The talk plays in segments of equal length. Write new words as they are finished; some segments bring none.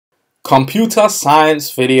Computer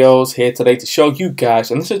science videos here today to show you guys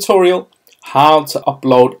in this tutorial how to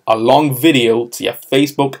upload a long video to your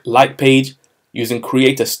Facebook like page using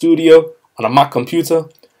Creator Studio on a Mac computer.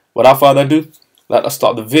 Without further ado, let us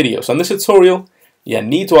start the video. So in this tutorial, you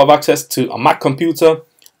need to have access to a Mac computer,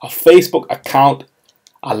 a Facebook account,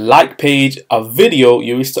 a like page, a video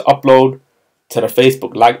you wish to upload to the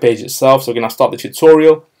Facebook like page itself. So we're going to start the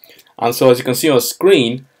tutorial. And so as you can see on the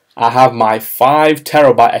screen, I have my 5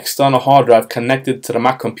 terabyte external hard drive connected to the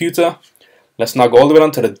Mac computer. Let's now go all the way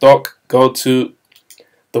down to the dock, go to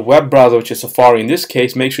the web browser, which is Safari in this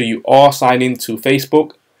case. Make sure you are signed in to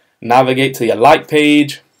Facebook. Navigate to your like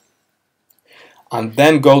page and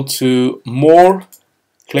then go to more,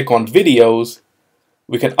 click on videos.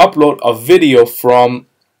 We can upload a video from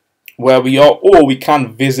where we are, or we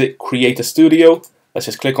can visit Creator Studio. Let's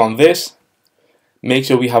just click on this. Make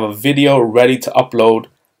sure we have a video ready to upload.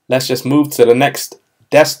 Let's just move to the next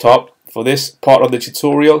desktop for this part of the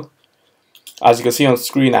tutorial. As you can see on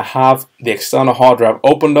screen, I have the external hard drive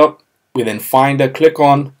opened up. Within Finder, click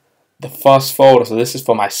on the first folder. So this is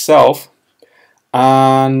for myself.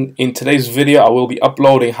 And in today's video, I will be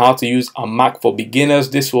uploading how to use a Mac for beginners.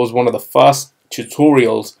 This was one of the first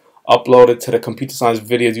tutorials uploaded to the Computer Science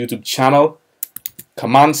Videos YouTube channel.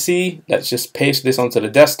 Command C, let's just paste this onto the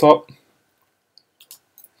desktop.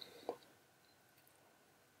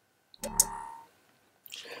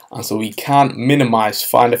 And so we can't minimize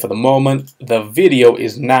Finder for the moment. The video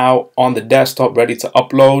is now on the desktop ready to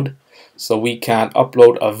upload. So we can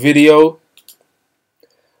upload a video,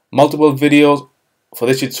 multiple videos. For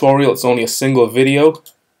this tutorial, it's only a single video.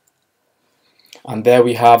 And there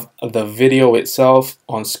we have the video itself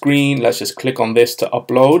on screen. Let's just click on this to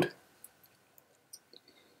upload.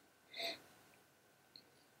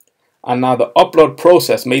 And now the upload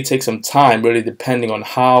process may take some time, really depending on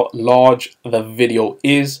how large the video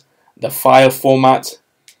is, the file format.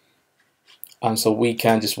 And so we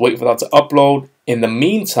can just wait for that to upload. In the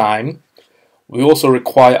meantime, we also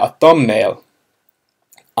require a thumbnail.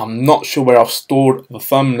 I'm not sure where I've stored the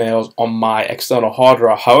thumbnails on my external hard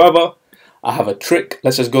drive. However, I have a trick.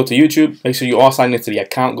 Let's just go to YouTube. Make sure you are signed into the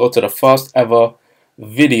account. Go to the first ever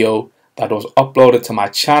video that was uploaded to my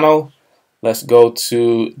channel. Let's go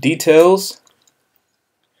to details,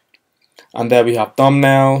 and there we have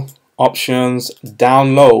thumbnail, options,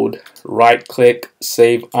 download, right click,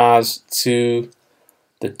 save as to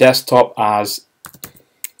the desktop as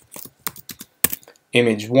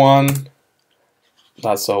image 1.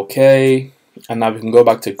 That's okay. And now we can go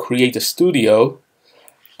back to Creator Studio.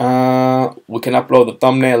 We can upload the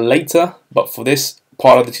thumbnail later, but for this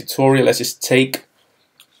part of the tutorial, let's just take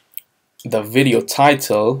the video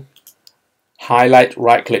title, highlight,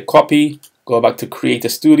 right click, copy, go back to Creator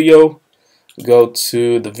Studio, go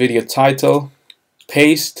to the video title,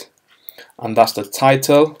 paste, and that's the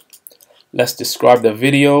title. Let's describe the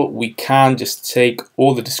video. We can just take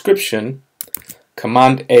all the description,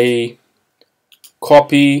 Command A,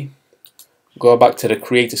 copy, go back to the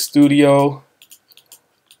Creator Studio,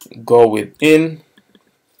 go within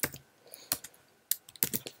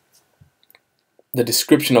the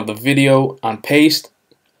description of the video and paste.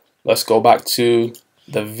 Let's go back to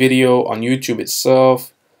the video on YouTube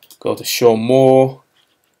itself, go to show more,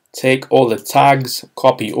 take all the tags,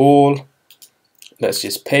 copy all, let's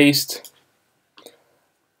just paste.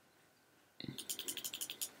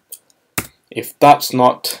 If that's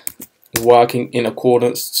not working in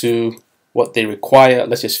accordance to what they require,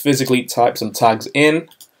 let's just physically type some tags in.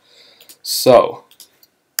 So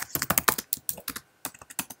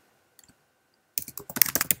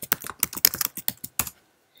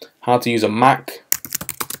how to use a Mac,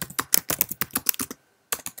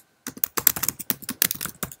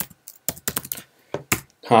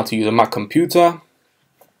 how to use a Mac computer,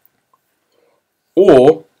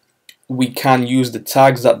 or we can use the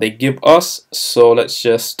tags that they give us. So let's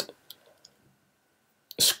just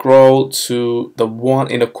scroll to the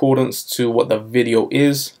one in accordance to what the video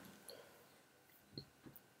is.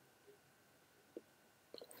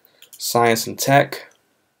 Science and tech.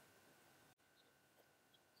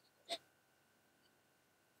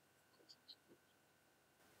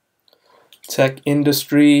 Tech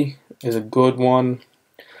industry is a good one.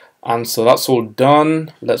 And so that's all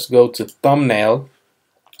done. Let's go to thumbnail,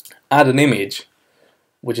 add an image,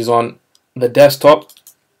 which is on the desktop.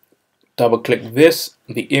 Double click this.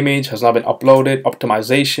 The image has now been uploaded.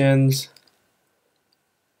 Optimizations.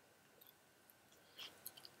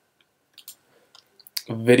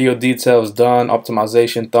 Video details done.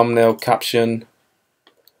 Optimization, thumbnail, caption.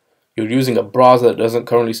 You're using a browser that doesn't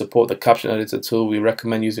currently support the caption editor tool. We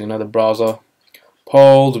recommend using another browser.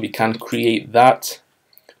 Polls, we can create that.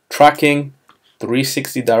 tracking,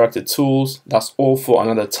 360 directed tools. That's all for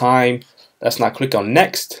another time. Let's now click on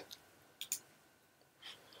next.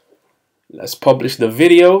 Let's publish the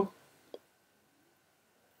video.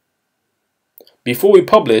 Before we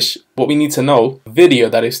publish, what we need to know, video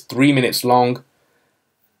that is 3 minutes long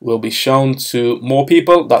will be shown to more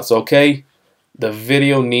people. That's okay. The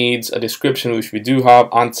video needs a description, which we do have,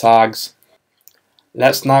 and tags.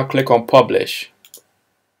 Let's now click on publish.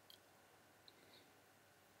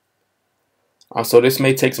 And so this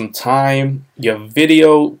may take some time. Your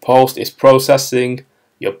video post is processing.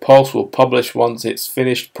 Your post will publish once it's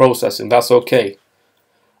finished processing. That's okay.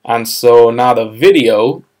 And so now the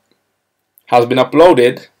video has been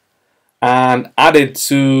uploaded and added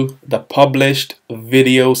to the published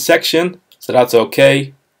video section. So that's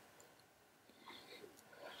okay.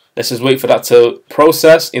 Let's just wait for that to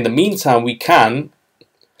process. In the meantime, we can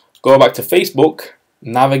go back to Facebook,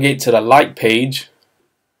 navigate to the like page,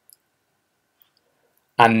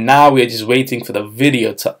 and now we're just waiting for the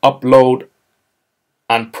video to upload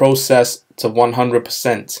and process to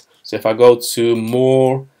 100%. So if I go to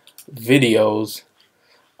more videos,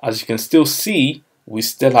 as you can still see, we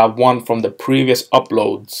still have one from the previous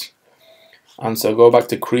uploads. And so go back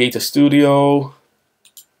to Creator Studio,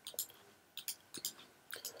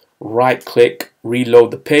 right click,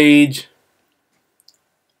 reload the page,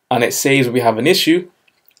 and it says we have an issue.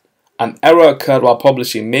 An error occurred while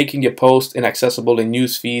publishing, making your post inaccessible in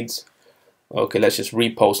news feeds. Okay, let's just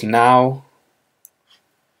repost now.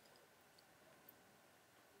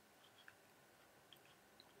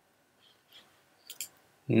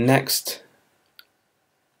 Next.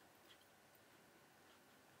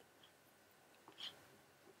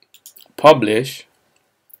 Publish.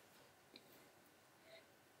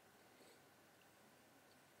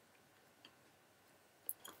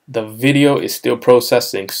 The video is still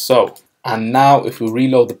processing. So, and now if we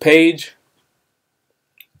reload the page,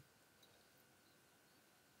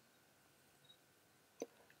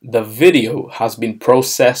 the video has been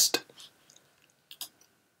processed.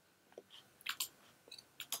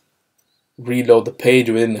 Reload the page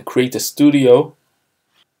within the Creator Studio.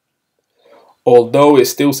 Although it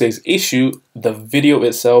still says issue, the video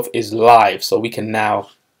itself is live, so we can now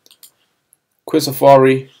quit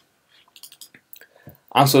Safari.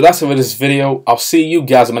 And so that's it for this video. I'll see you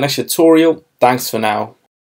guys in my next tutorial. Thanks for now.